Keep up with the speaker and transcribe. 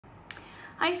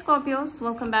Hi Scorpios,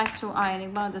 welcome back to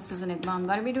iEnigma. This is Enigma. I'm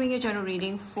going to be doing a general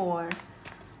reading for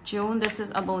June. This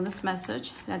is a bonus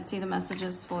message. Let's see the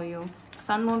messages for you.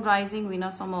 Sun, Moon, Rising,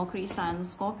 Venus or Mercury signs,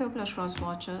 Scorpio plus Cross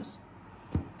Watchers.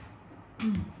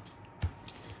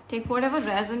 Take whatever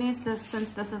resonates this, since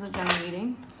this is a general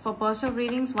reading. For personal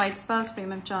readings, white spells,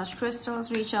 premium charged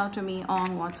crystals, reach out to me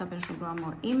on WhatsApp, Instagram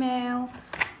or email.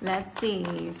 Let's see,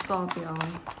 Scorpio.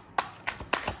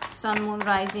 Sun, Moon,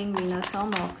 Rising, Venus or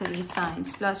Mercury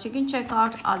signs. Plus, you can check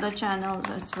out other channels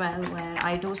as well where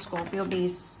I do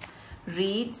Scorpio-based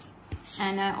reads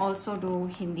and I also do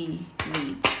Hindi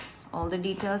reads. All the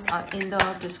details are in the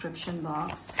description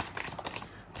box.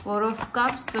 Four of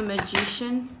Cups, the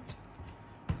Magician.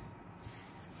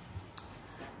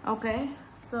 Okay,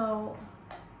 so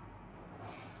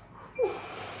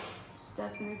it's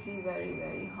definitely very,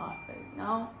 very hot right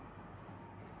now.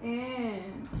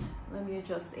 And let me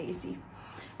adjust the AC.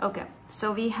 Okay,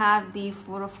 so we have the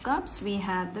Four of Cups, we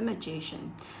have the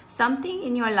Magician. Something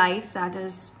in your life that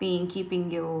has been keeping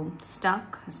you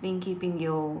stuck, has been keeping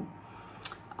you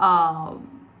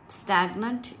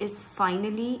stagnant is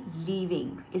finally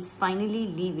leaving,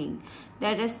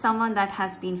 There is someone that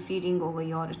has been feeding over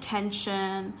your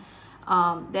attention.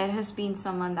 There has been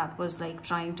someone that was like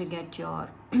trying to get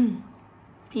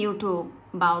you to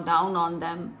bow down on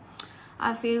them.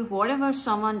 I feel whatever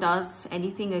someone does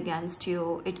anything against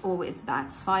you, it always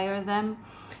backfires them.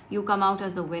 You come out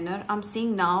as a winner. I'm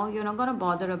seeing now you're not going to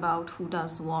bother about who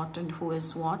does what and who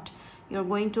is what. You're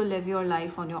going to live your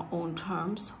life on your own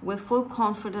terms. With full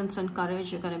confidence and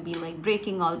courage, you're going to be like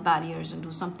breaking all barriers and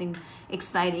do something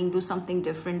exciting, do something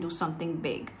different, do something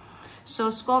big.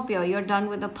 So Scorpio, you're done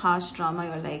with the past drama.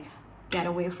 You're like, get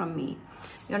away from me.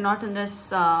 You're not in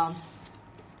this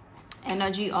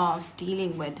energy of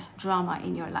dealing with drama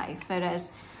in your life, whereas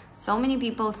so many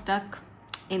people stuck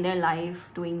in their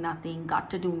life doing nothing, got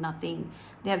to do nothing.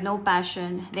 They have no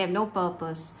passion, they have no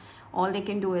purpose. All they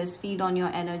can do is feed on your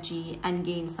energy and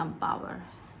gain some power.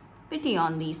 Pity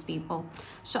on these people.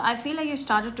 So I feel like you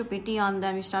started to pity on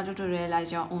them, you started to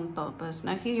realize your own purpose,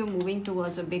 and I feel you're moving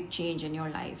towards a big change in your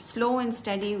life. Slow and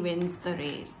steady wins the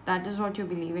race. That is what you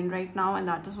believe in right now, and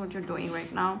that is what you're doing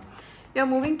right now. You're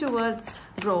moving towards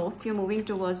growth. You're moving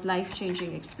towards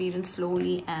life-changing experience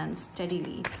slowly and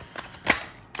steadily.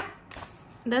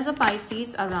 There's a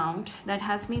Pisces around that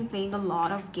has been playing a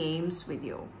lot of games with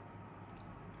you.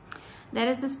 There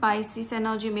is this Pisces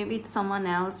energy. Maybe it's someone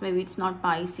else. Maybe it's not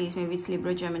Pisces. Maybe it's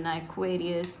Libra, Gemini,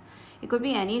 Aquarius. It could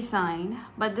be any sign.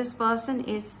 But this person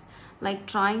is like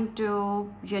trying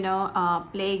to,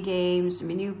 play games,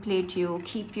 manipulate you,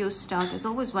 keep you stuck. It's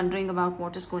always wondering about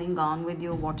what is going on with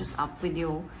you, what is up with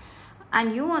you.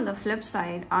 And you on the flip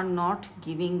side are not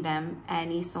giving them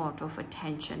any sort of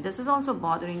attention. This is also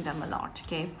bothering them a lot,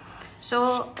 okay?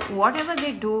 So whatever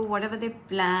they do, whatever they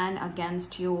plan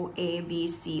against you, A, B,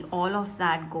 C, all of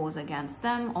that goes against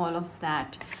them. All of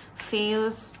that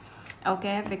fails.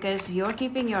 Okay, because you're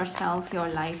keeping yourself, your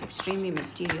life extremely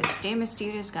mysterious. Stay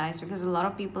mysterious, guys, because a lot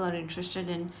of people are interested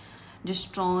in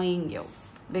destroying you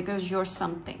because you're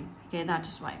something. Okay, that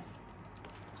is why.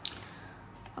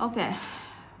 Okay,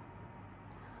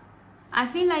 I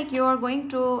feel like you're going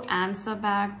to answer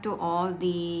back to all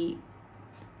the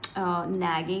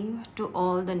nagging, to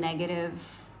all the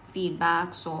negative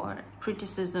feedbacks or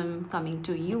criticism coming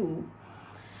to you.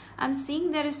 I'm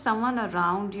seeing there is someone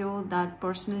around you that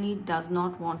personally does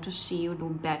not want to see you do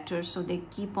better. So they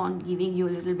keep on giving you a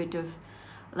little bit of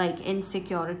like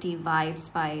insecurity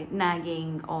vibes by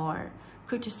nagging or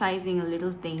criticizing a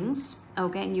little things.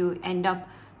 Okay, and you end up,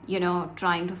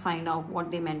 trying to find out what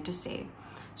they meant to say.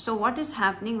 So what is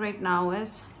happening right now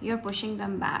is you're pushing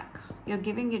them back. You're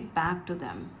giving it back to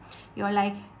them. You're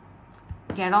like,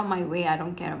 get out my way. I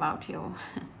don't care about you.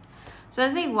 So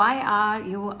I say, why are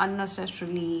you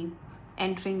unnecessarily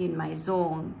entering in my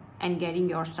zone and getting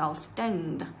yourself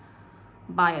stung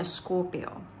by a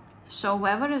Scorpio? So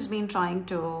whoever has been trying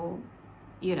to,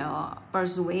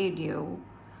 persuade you,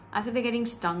 I feel they're getting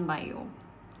stung by you.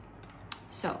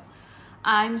 So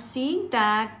I'm seeing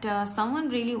that someone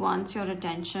really wants your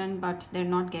attention, but they're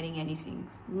not getting anything.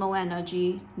 No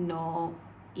energy, no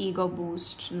ego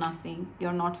boost, nothing.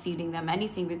 You're not feeding them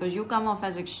anything because you come off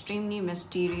as extremely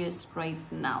mysterious right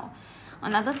now.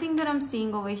 Another thing that I'm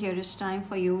seeing over here is time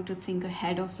for you to think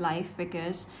ahead of life,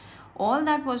 because all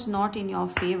that was not in your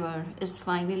favor is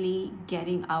finally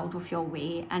getting out of your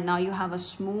way, and now you have a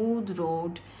smooth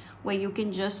road where you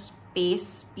can just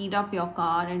speed up your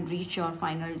car and reach your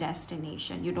final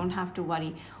destination. You don't have to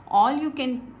worry. All you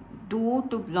can do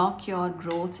to block your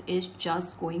growth is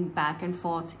just going back and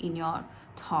forth in your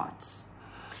thoughts.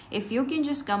 If you can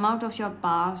just come out of your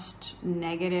past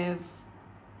negative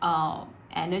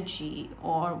energy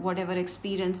or whatever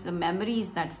experience, the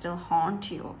memories that still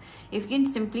haunt you, if you can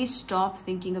simply stop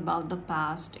thinking about the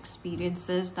past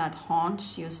experiences that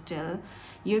haunts you still,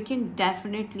 you can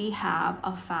definitely have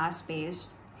a fast-paced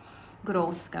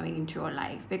growth coming into your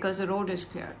life, because the road is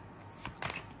clear.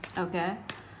 Okay,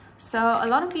 so a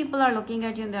lot of people are looking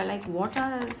at you and they're like, what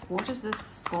is this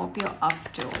Scorpio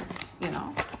up to? You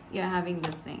know, you're having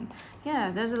this thing.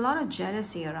 Yeah, there's a lot of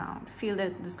jealousy around. Feel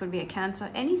that this could be a Cancer.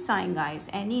 Any sign, guys,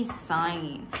 any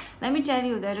sign. Let me tell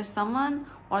you, there is someone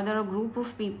or there are a group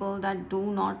of people that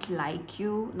do not like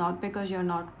you, not because you're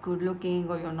not good looking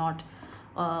or you're not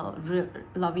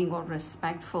loving or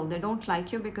respectful. They don't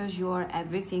like you because you are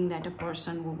everything that a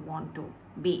person would want to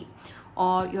be,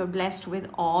 or you're blessed with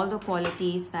all the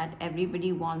qualities that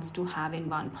everybody wants to have in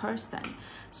one person.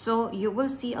 So you will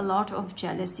see a lot of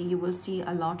jealousy. You will see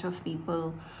a lot of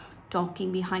people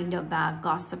talking behind your back,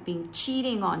 gossiping,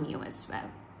 cheating on you as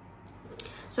well.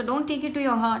 So don't take it to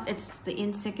your heart. It's the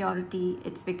insecurity.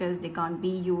 It's because they can't be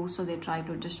you, so they try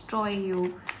to destroy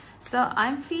you. So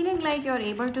I'm feeling like you're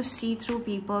able to see through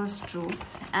people's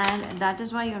truth, and that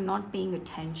is why you're not paying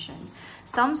attention.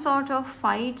 Some sort of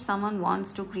fight, someone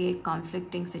wants to create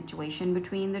conflicting situation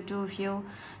between the two of you.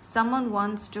 Someone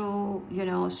wants to, you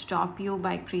know, stop you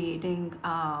by creating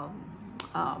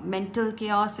mental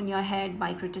chaos in your head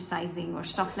by criticizing or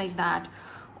stuff like that.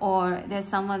 Or there's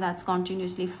someone that's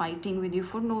continuously fighting with you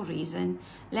for no reason.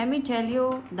 Let me tell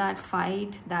you, that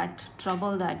fight, that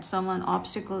trouble, that someone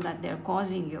obstacle that they're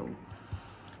causing you,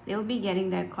 they'll be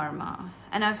getting their karma.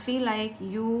 And I feel like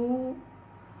you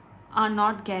are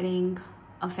not getting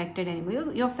affected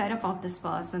anymore. You're fed up of this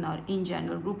person or in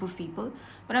general group of people,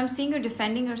 but I'm seeing you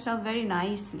defending yourself very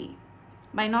nicely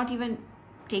by not even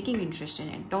taking interest in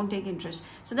it. Don't take interest.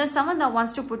 So there's someone that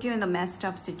wants to put you in the messed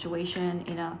up situation,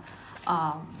 in a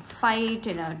fight,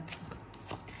 in a,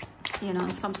 you know,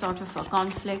 some sort of a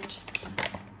conflict,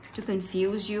 to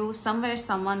confuse you. Somewhere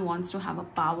someone wants to have a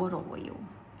power over you.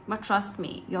 But trust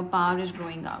me, your power is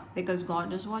growing up because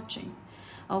God is watching.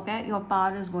 Okay, your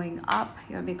power is going up.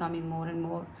 You're becoming more and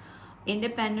more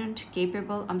independent,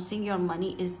 capable. I'm seeing your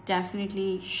money is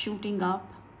definitely shooting up.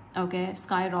 Okay,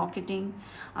 skyrocketing.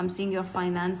 I'm seeing your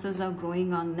finances are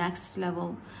growing on next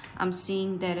level. I'm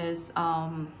seeing there is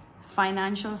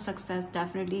financial success,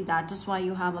 definitely. That is why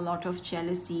you have a lot of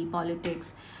jealousy,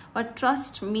 politics. But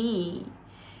trust me,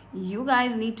 you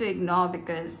guys need to ignore,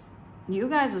 because you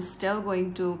guys are still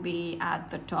going to be at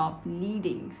the top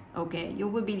leading. Okay, you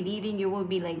will be leading. You will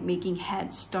be like making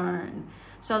heads turn.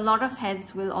 So a lot of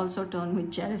heads will also turn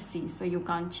with jealousy, so you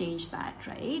can't change that,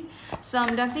 right? So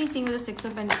I'm definitely seeing with the Six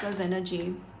of Pentacles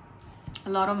energy, a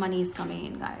lot of money is coming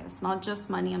in, guys. Not just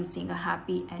money, I'm seeing a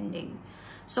happy ending.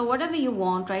 So whatever you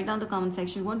want, write down the comment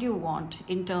section. What do you want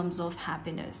in terms of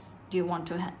happiness? Do you want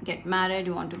to get married?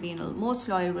 Do you want to be in the most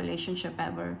loyal relationship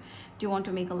ever? Do you want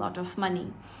to make a lot of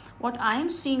money? What I'm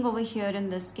seeing over here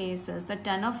in this case is the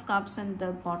Ten of Cups, and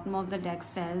the bottom of the deck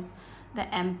says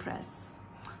the Empress,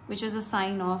 which is a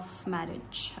sign of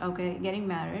marriage. Okay, getting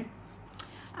married.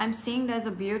 I'm seeing there's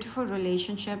a beautiful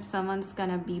relationship. Someone's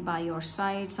gonna be by your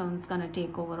side. Someone's gonna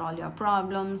take over all your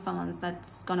problems. Someone's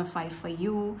that's gonna fight for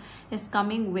you. Is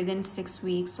coming within 6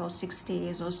 weeks or 6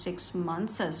 days or 6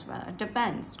 months as well. It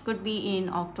depends. It could be in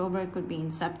October, it could be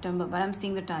in September, but I'm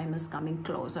seeing the time is coming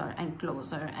closer and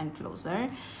closer and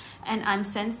closer. And I'm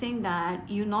sensing that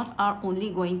you not are only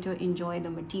going to enjoy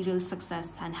the material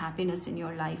success and happiness in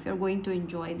your life, you're going to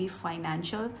enjoy the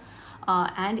financial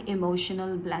and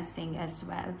emotional blessing as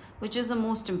well, which is the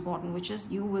most important, which is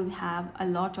you will have a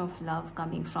lot of love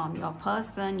coming from your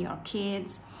person, your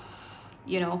kids,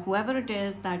 you know, whoever it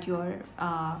is that you're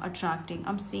attracting.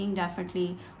 I'm seeing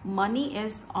definitely money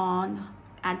is on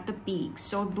at the peak,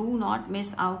 so do not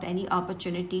miss out any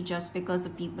opportunity just because the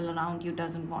people around you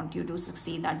doesn't want you to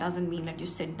succeed. That doesn't mean that you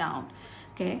sit down.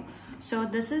 Okay, so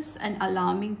this is an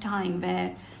alarming time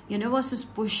where universe is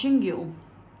pushing you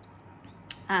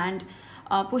and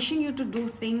pushing you to do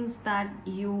things that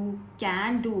you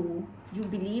can do, you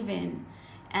believe in,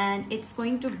 and it's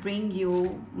going to bring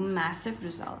you massive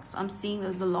results. I'm seeing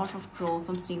there's a lot of growth.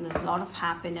 I'm seeing there's a lot of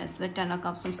happiness. The Ten of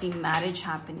Cups, I'm seeing marriage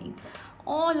happening.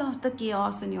 All of the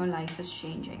chaos in your life is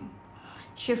changing,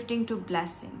 shifting to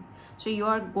blessing. So you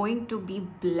are going to be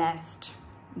blessed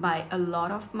by a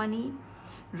lot of money,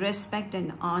 respect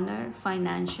and honor,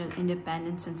 financial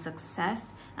independence and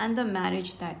success, and the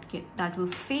marriage that will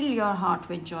fill your heart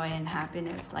with joy and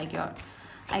happiness. Like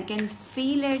I can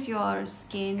feel it. Your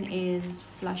skin is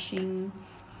flushing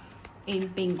in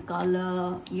pink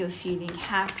color. You're feeling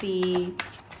happy.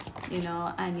 you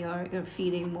know, and you're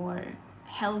feeling more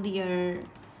healthier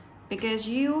because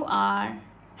you are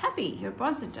happy, you're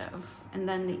positive. And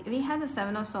then we have the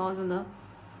Seven of Swords and the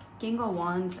King of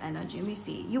Wands energy. Let me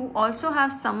see. You also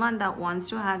have someone that wants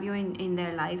to have you in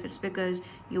their life. It's because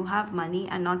you have money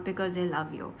and not because they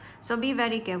love you. So be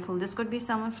very careful. This could be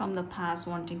someone from the past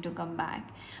wanting to come back.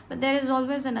 But there is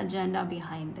always an agenda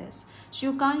behind this.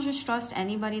 So you can't just trust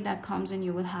anybody that comes in.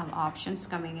 You will have options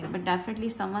coming in. But definitely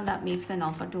someone that makes an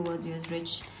offer towards you is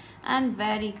rich and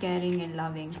very caring and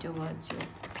loving towards you.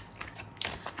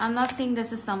 I'm not saying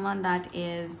this is someone that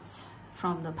is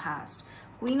from the past.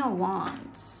 Queen of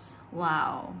Wands.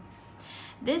 Wow.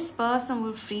 This person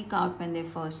will freak out when they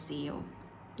first see you.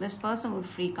 This person will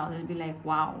freak out. They'll be like,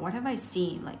 wow, what have I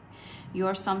seen? Like,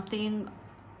 you're something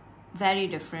very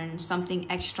different, something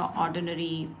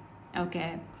extraordinary,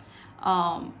 okay?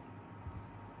 Out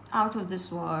of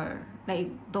this world.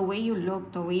 Like, the way you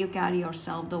look, the way you carry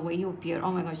yourself, the way you appear.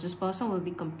 Oh my gosh, this person will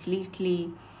be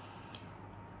completely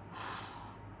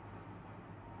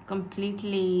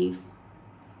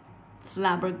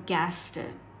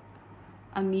flabbergasted,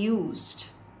 amused,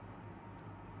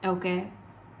 okay,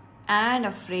 and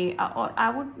afraid, or I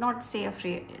would not say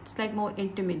afraid, it's like more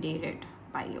intimidated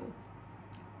by you.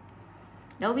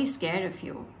 They'll be scared of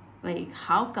you. Like,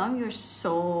 how come you're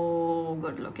so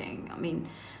good looking? I mean,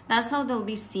 that's how they'll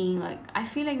be seeing. Like, I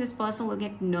feel like this person will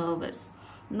get nervous.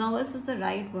 Nervous is the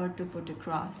right word to put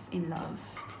across in love,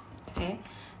 okay?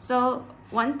 So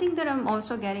one thing that I'm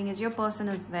also getting is your person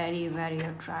is very, very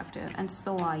attractive, and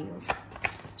so are you.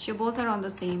 So you both are on the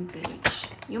same page.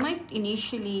 You might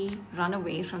initially run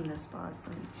away from this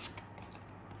person.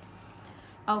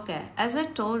 Okay, as I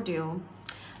told you,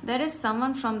 there is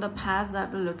someone from the past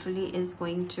that literally is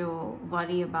going to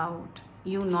worry about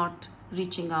you not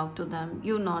reaching out to them,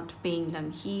 you not paying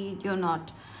them heed, you're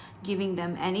not giving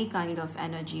them any kind of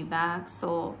energy back.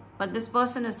 So, but this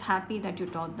person is happy that you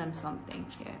taught them something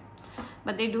here.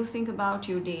 But they do think about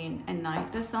you day and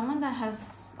night. There's someone that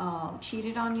has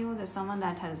cheated on you. There's someone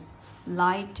that has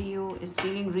lied to you, is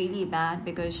feeling really bad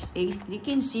because they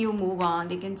can see you move on.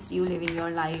 They can see you living your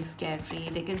life carefree.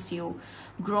 They can see you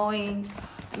growing.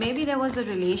 Maybe there was a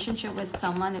relationship with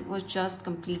someone. It was just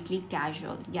completely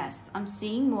casual. Yes, I'm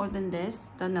seeing more than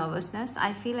this, the nervousness.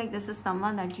 I feel like this is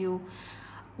someone that you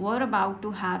were about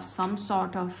to have some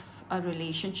sort of a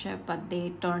relationship, but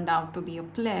they turned out to be a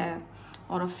player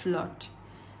or a flirt,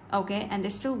 okay? And they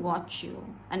still watch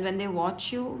you, and when they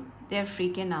watch you, they're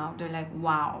freaking out. They're like,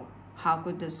 wow, how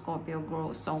could this Scorpio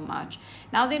grow so much?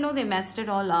 Now they know they messed it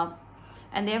all up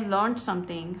and they have learned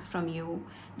something from you.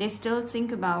 They still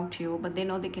think about you, but they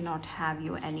know they cannot have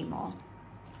you anymore,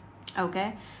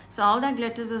 okay? So all that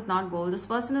glitters is not gold. This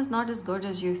person is not as good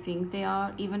as you think they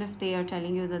are. Even if they are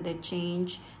telling you that they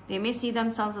change, they may see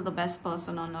themselves as the best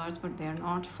person on earth, but they're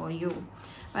not for you.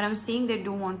 But I'm seeing they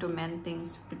do want to mend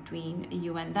things between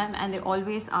you and them, and they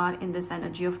always are in this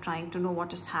energy of trying to know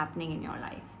what is happening in your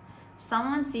life.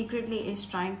 Someone secretly is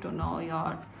trying to know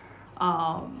your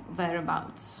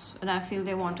whereabouts, and I feel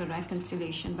they want a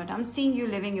reconciliation. But I'm seeing you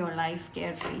living your life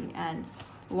carefree and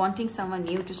wanting someone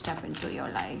new to step into your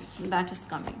life. That is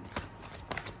coming.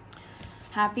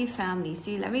 Happy family.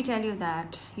 See, let me tell you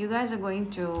that you guys are going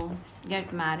to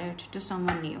get married to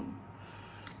someone new.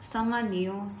 Someone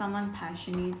new, someone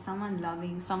passionate, someone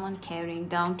loving, someone caring,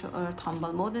 down to earth,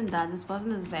 humble. More than that, this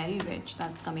person is very rich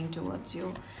that's coming towards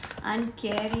you and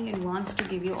caring and wants to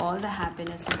give you all the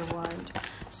happiness in the world.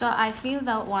 So I feel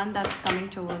that one that's coming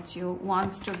towards you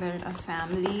wants to build a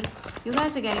family. You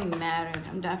guys are getting married,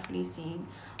 I'm definitely seeing.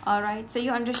 All right, so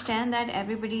you understand that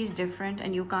everybody is different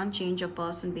and you can't change a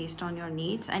person based on your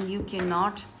needs, and you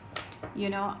cannot, you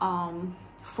know,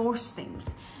 force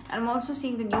things. And I'm also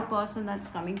seeing the new person that's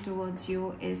coming towards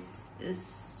you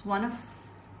is one of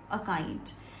a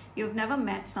kind. You've never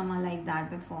met someone like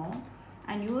that before,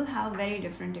 and you will have very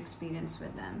different experience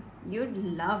with them. You'd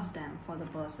love them for the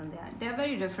person they are. They're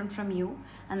very different from you,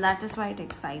 and that is why it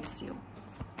excites you.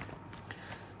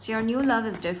 So your new love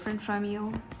is different from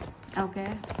you,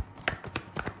 okay?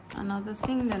 Another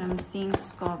thing that I'm seeing,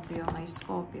 Scorpio, my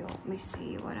Scorpio. Let me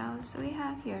see what else we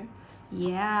have here.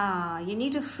 Yeah, you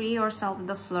need to free yourself of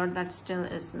the flirt that still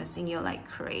is missing you like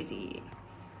crazy.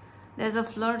 There's a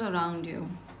flirt around you,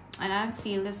 and I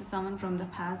feel this is someone from the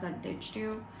past that ditched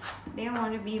you. They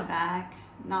want to be back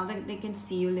now that they can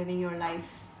see you living your life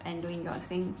and doing your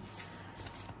thing.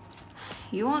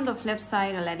 You on the flip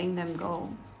side are letting them go.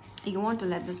 You want to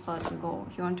let this person go.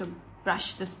 You want to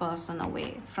brush this person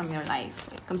away from your life,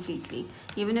 like, completely,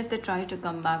 even if they try to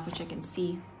come back, which I can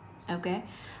see, okay?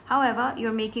 However,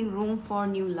 you're making room for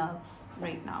new love.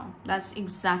 right now. That's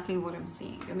exactly what I'm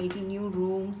seeing. You're making new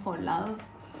room for love,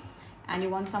 and you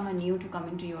want someone new to come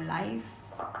into your life.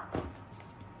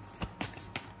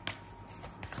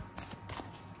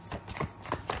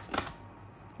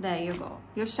 There you go.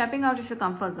 You're stepping out of your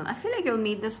comfort zone. I feel like you'll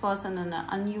meet this person in an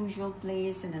unusual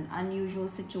place, in an unusual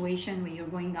situation where you're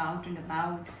going out and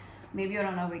about. Maybe you're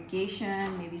on a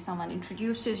vacation. Maybe someone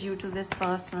introduces you to this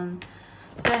person.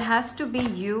 So it has to be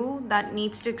you that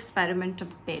needs to experiment a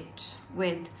bit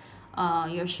with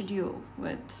your schedule,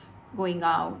 with going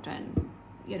out and,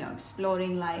 you know,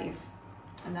 exploring life.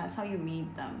 And that's how you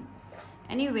meet them.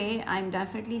 Anyway, I'm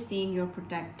definitely seeing you're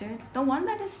protected. The one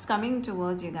that is coming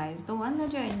towards you guys, the one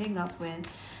that you're ending up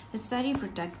with, is very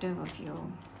protective of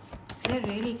you. They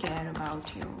really care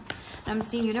about you. I'm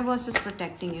seeing universe is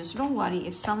protecting you. So don't worry.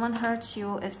 If someone hurts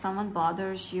you, if someone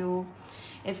bothers you,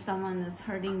 if someone is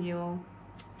hurting you,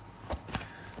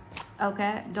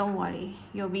 okay, don't worry.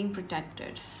 You're being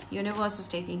protected. Universe is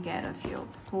taking care of you.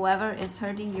 Whoever is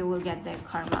hurting you will get their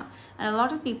karma. And a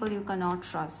lot of people you cannot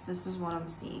trust. This is what I'm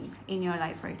seeing in your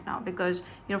life right now, because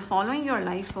you're following your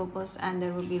life purpose and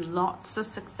there will be lots of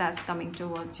success coming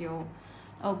towards you.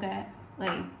 Okay,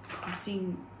 like I'm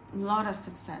seeing a lot of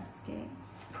success. Okay,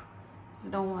 so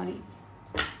don't worry.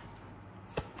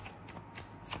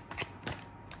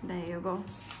 There you go.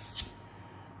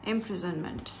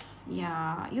 Imprisonment.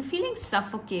 Yeah, you're feeling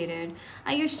suffocated.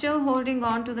 Are you still holding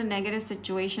on to the negative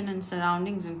situation and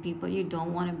surroundings and people you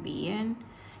don't want to be in?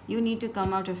 You need to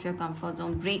come out of your comfort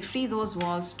zone. Break free those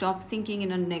walls. Stop thinking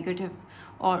in a negative,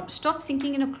 or stop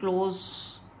thinking in a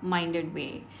close-minded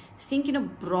way. Think in a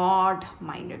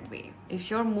broad-minded way. If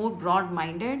you're more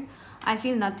broad-minded, I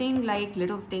feel nothing like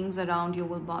little things around you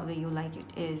will bother you like it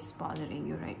is bothering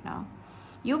you right now.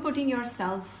 You're putting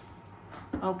yourself,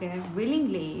 okay,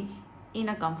 willingly in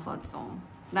a comfort zone.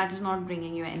 That is not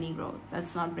bringing you any growth.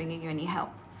 That's not bringing you any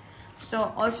help.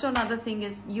 So also another thing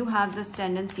is you have this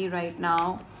tendency right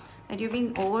now that you're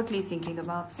being overtly thinking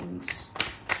about things.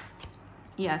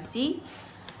 Yeah, see?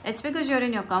 It's because you're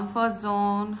in your comfort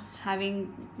zone,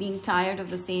 being tired of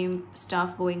the same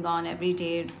stuff going on every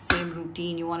day, same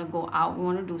routine. You want to go out, you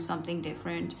want to do something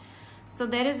different. So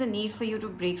there is a need for you to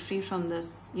break free from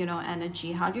this, you know,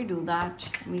 energy. How do you do that?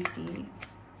 Let me see.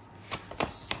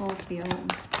 Scorpio.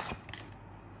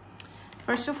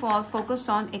 First of all, focus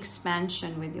on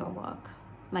expansion with your work.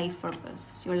 Life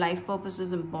purpose. Your life purpose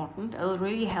is important. It'll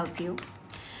really help you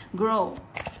grow.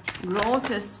 Growth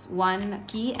is one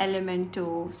key element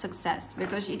to success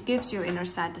because it gives you inner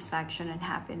satisfaction and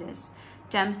happiness.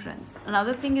 Temperance.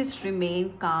 Another thing is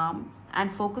remain calm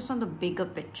and focus on the bigger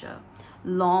picture.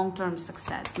 Long-term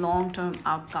success, long-term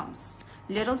outcomes.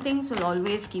 Little things will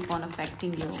always keep on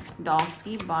affecting you. Dogs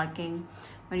keep barking,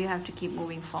 but you have to keep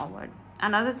moving forward.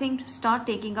 Another thing, to start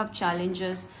taking up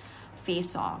challenges,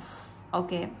 face off.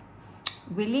 Okay,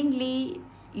 willingly,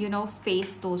 you know,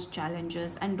 face those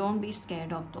challenges and don't be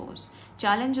scared of those.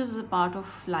 Challenges is a part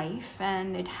of life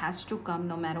and it has to come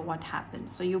no matter what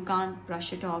happens. So you can't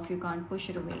brush it off, you can't push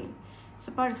it away. It's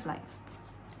a part of life.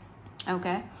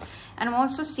 Okay, and I'm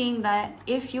also seeing that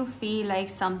if you feel like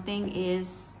something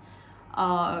is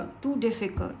too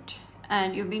difficult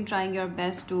and you've been trying your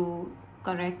best to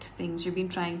correct things, you've been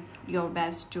trying your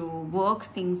best to work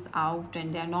things out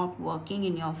and they're not working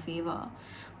in your favor,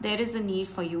 there is a need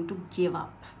for you to give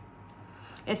up.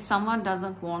 If someone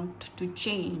doesn't want to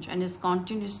change and is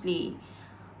continuously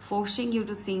forcing you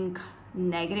to think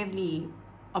negatively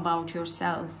about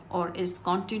yourself or is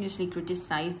continuously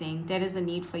criticizing, there is a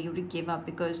need for you to give up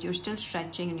because you're still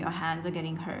stretching and your hands are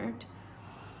getting hurt.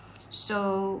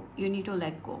 So you need to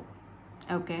let go,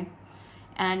 okay,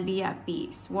 and be at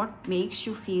peace. What makes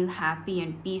you feel happy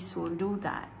and peaceful, do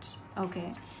that,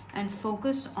 okay, and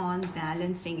focus on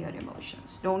balancing your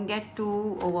emotions. Don't get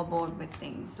too overboard with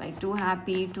things, like too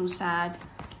happy, too sad,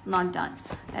 not done.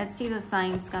 Let's see the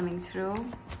signs coming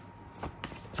through.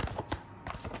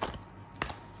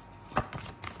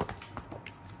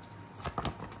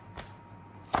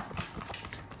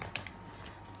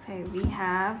 Okay, we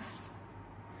have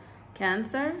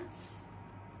Cancer,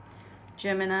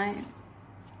 Gemini,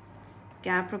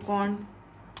 Capricorn,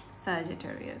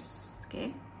 Sagittarius.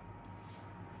 Okay,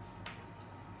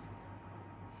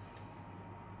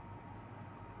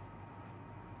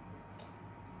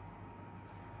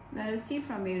 let us see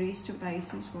from Aries to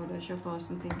Pisces, what does your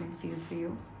person think and feel for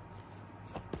you?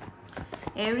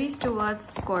 Aries towards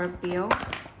Scorpio.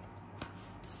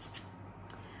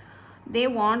 They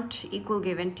want equal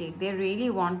give and take. They really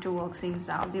want to work things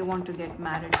out. They want to get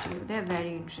married to you. They're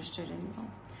very interested in you.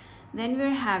 Then we're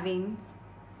having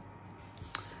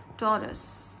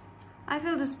Taurus. I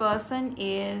feel this person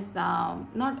is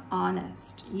not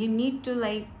honest. You need to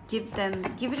like give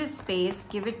it a space,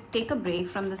 take a break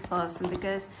from this person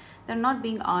because they're not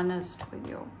being honest with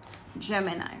you.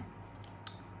 Gemini.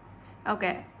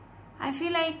 Okay, I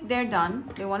feel like they're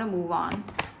done. They want to move on,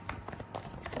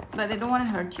 but they don't want to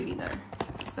hurt you either.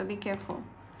 So be careful.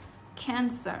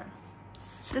 Cancer.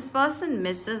 This person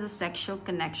misses a sexual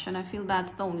connection. I feel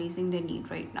that's the only thing they need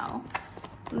right now.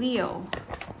 Leo.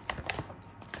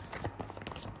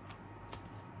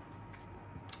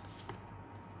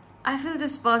 I feel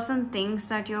this person thinks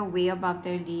that you're way above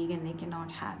their league and they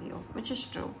cannot have you, which is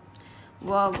true.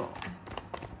 Virgo.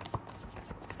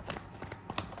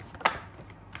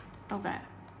 Okay,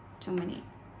 too many.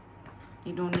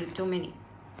 You don't need too many.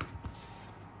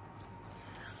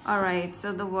 Alright,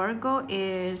 so the Virgo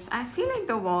is, I feel like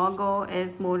the Virgo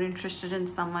is more interested in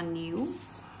someone new.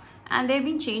 And they've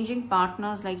been changing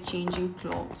partners like changing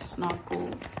clothes. Not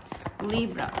cool.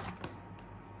 Libra.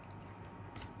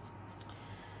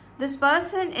 This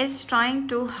person is trying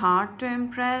too hard to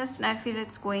impress, and I feel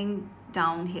it's going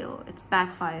downhill. It's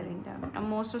backfiring them.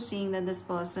 I'm also seeing that this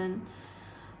person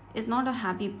is not a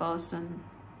happy person,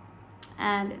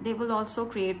 and they will also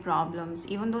create problems,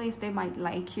 even though if they might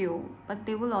like you, but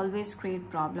they will always create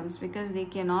problems because they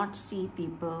cannot see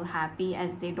people happy,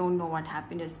 as they don't know what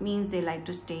happiness means. They like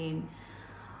to stay in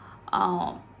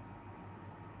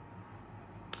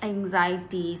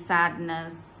anxiety,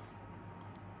 sadness,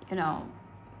 you know.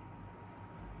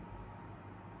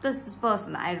 This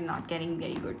person, I'm not getting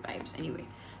very good vibes. Anyway,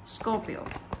 Scorpio.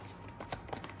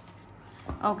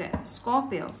 Okay,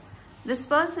 Scorpio. This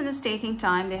person is taking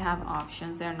time. They have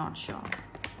options. They're not sure.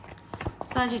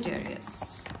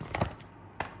 Sagittarius.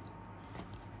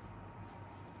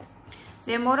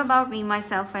 They're more about me,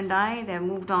 myself, and I. They're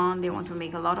moved on. They want to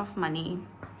make a lot of money.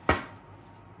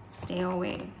 Stay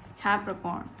away.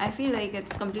 Capricorn. I feel like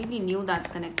it's completely new that's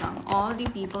going to come. All the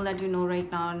people that you know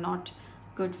right now are not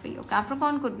good for you.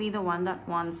 Capricorn could be the one that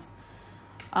wants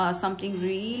something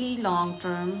really long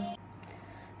term.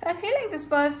 So I feel like this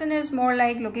person is more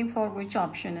like looking for which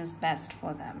option is best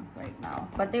for them right now,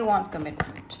 but they want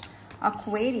commitment.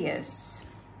 Aquarius.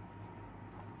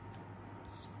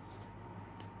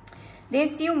 They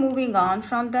see you moving on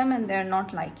from them and they're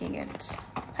not liking it.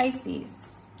 Pisces.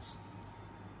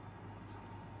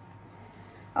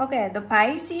 Okay, the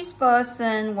Pisces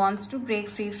person wants to break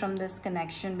free from this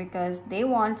connection because they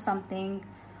want something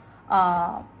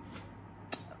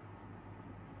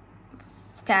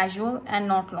casual and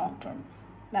not long term.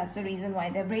 That's the reason why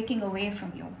they're breaking away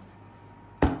from you.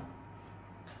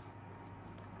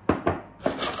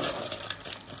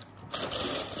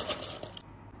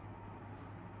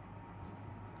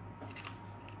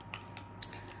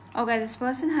 Okay, this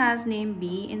person has name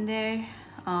B in there.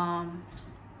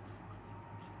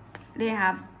 They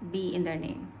have B in their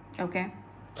name, okay?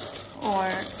 Or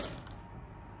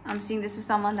I'm seeing this is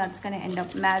someone that's going to end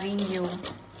up marrying you.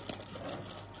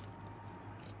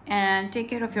 And take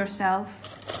care of yourself.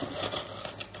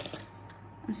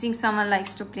 I'm seeing someone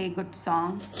likes to play good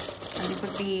songs. And they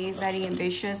could be very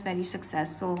ambitious, very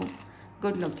successful,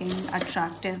 good looking,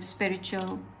 attractive,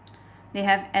 spiritual. They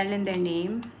have L in their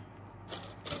name.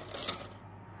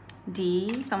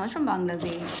 D, someone's from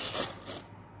Bangladesh.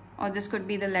 Or this could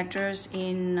be the letters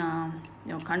in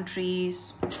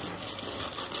countries.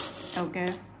 Okay.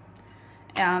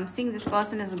 I'm seeing this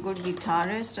person is a good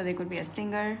guitarist, or they could be a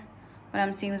singer. But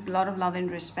I'm seeing there's a lot of love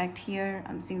and respect here.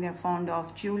 I'm seeing they're fond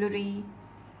of jewelry.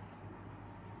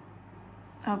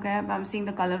 Okay, but I'm seeing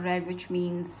the color red, which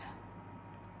means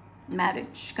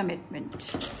marriage, commitment.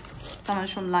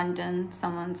 Someone's from London,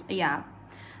 someone's, yeah.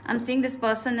 I'm seeing this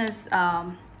person is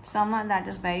someone that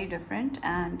is very different,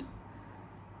 and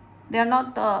they're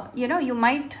not the, you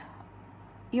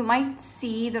might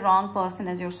see the wrong person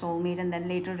as your soulmate and then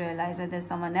later realize that there's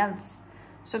someone else.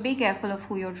 So be careful of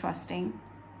who you're trusting.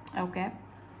 Okay,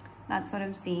 that's what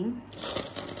I'm seeing.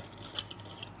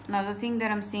 Another thing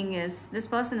that I'm seeing is this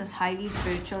person is highly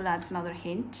spiritual. That's another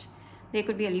hint. They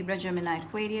could be a Libra, Gemini,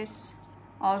 Aquarius.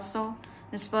 Also,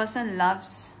 this person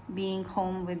loves being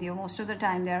home with you. Most of the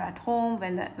time they're at home.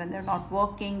 When they're not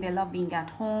working, they love being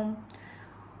at home.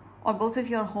 Or both of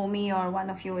you are homey, or one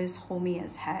of you is homey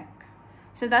as heck.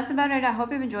 So that's about it. I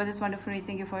hope you've enjoyed this wonderful read.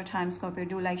 Thank you for your time, Scorpio.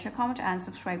 Do like, share, comment, and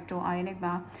subscribe to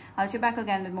iEnigma. I'll see you back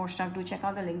again with more stuff. Do check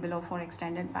out the link below for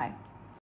extended. Bye.